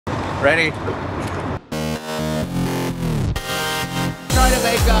Ready?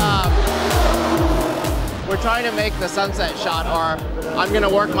 We're trying to make the sunset shot, or I'm gonna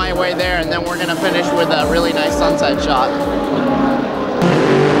work my way there and then we're gonna finish with a really nice sunset shot.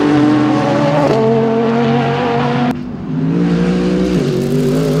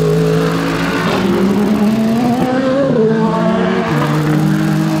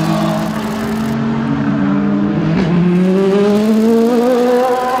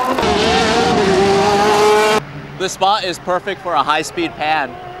 This spot is perfect for a high-speed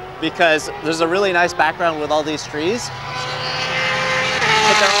pan because there's a really nice background with all these trees,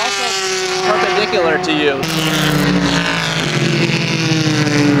 but they're also perpendicular to you.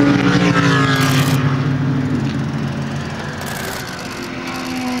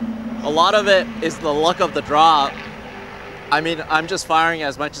 A lot of it is the luck of the draw. I mean, I'm just firing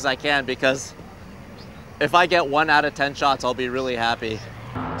as much as I can because if I get 1 out of 10 shots, I'll be really happy.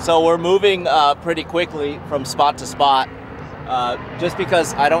 So we're moving pretty quickly from spot to spot just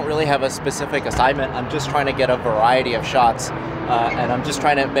because I don't really have a specific assignment. I'm just trying to get a variety of shots and I'm just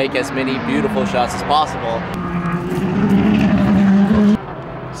trying to make as many beautiful shots as possible.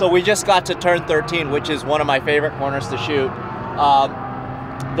 So we just got to turn 13, which is one of my favorite corners to shoot.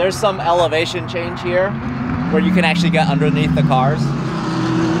 There's some elevation change here where you can actually get underneath the cars.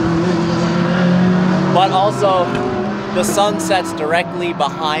 But also, the sun sets directly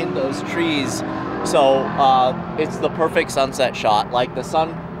behind those trees, so it's the perfect sunset shot. Like, the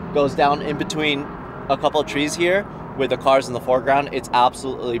sun goes down in between a couple of trees here with the cars in the foreground. It's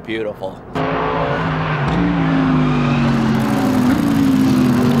absolutely beautiful.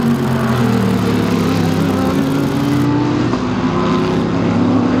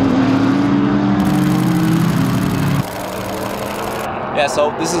 Yeah,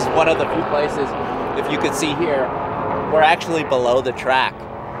 so this is one of the few places, if you could see here, we're actually below the track.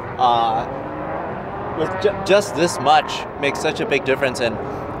 With just this much makes such a big difference in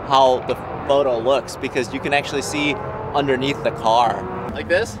how the photo looks because you can actually see underneath the car. Like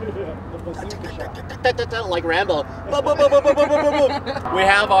this? Like Rambo. We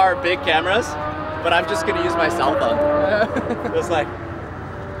have our big cameras, but I'm just gonna use my cell phone. It's like,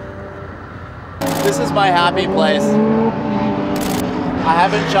 this is my happy place. I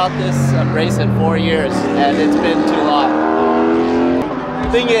haven't shot this race in 4 years and it's been too long. The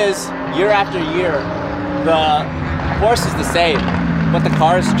thing is, year after year, the course is the same, but the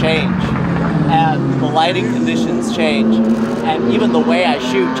cars change and the lighting conditions change and even the way I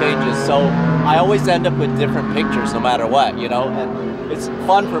shoot changes. So I always end up with different pictures no matter what, you know, and it's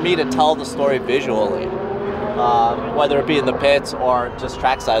fun for me to tell the story visually, whether it be in the pits or just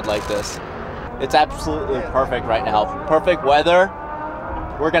trackside like this. It's absolutely perfect right now. Perfect weather.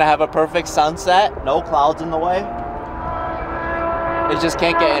 We're gonna have a perfect sunset, no clouds in the way. It just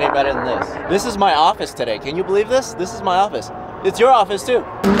can't get any better than this. This is my office today. Can you believe this? This is my office. It's your office too.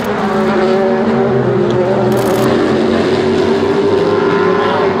 So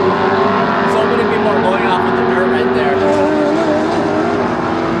many people are going off in the dirt right there.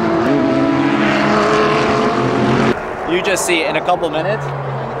 You just see in a couple minutes,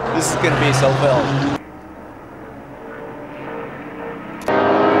 this is gonna be so filled.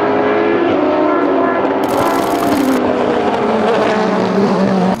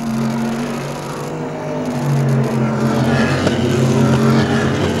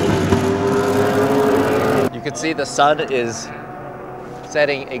 You can see the sun is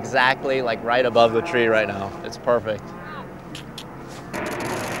setting exactly like right above the tree right now. It's perfect.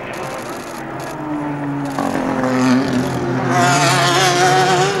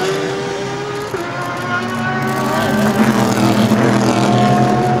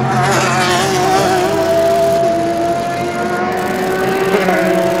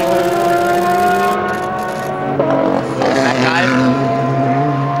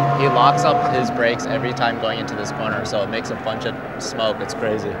 Locks up his brakes every time going into this corner, so it makes a bunch of smoke. It's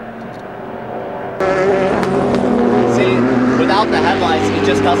crazy. See, without the headlights, it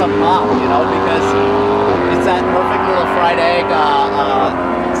just doesn't pop, you know, because it's that perfect little fried egg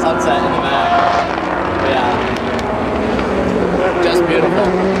sunset in the back. Yeah, just beautiful.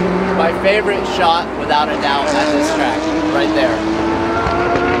 My favorite shot, without a doubt, at this track, right there,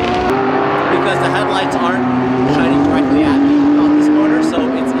 because the headlights aren't shining directly at me on this corner, so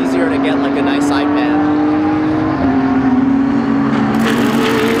it's easier to get like a nice side pan.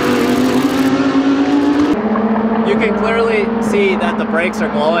 You can clearly see that the brakes are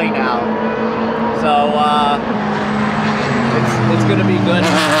glowing now, so it's gonna be good.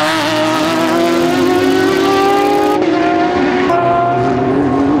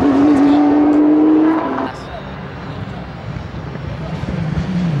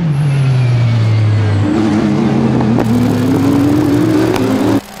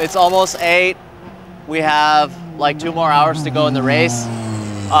 It's almost 8. We have like 2 more hours to go in the race.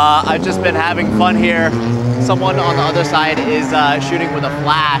 I've just been having fun here. Someone on the other side is shooting with a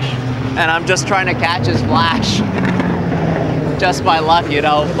flash, and I'm just trying to catch his flash. Just by luck, you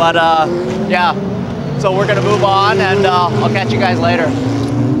know. But yeah, so we're gonna move on, and I'll catch you guys later.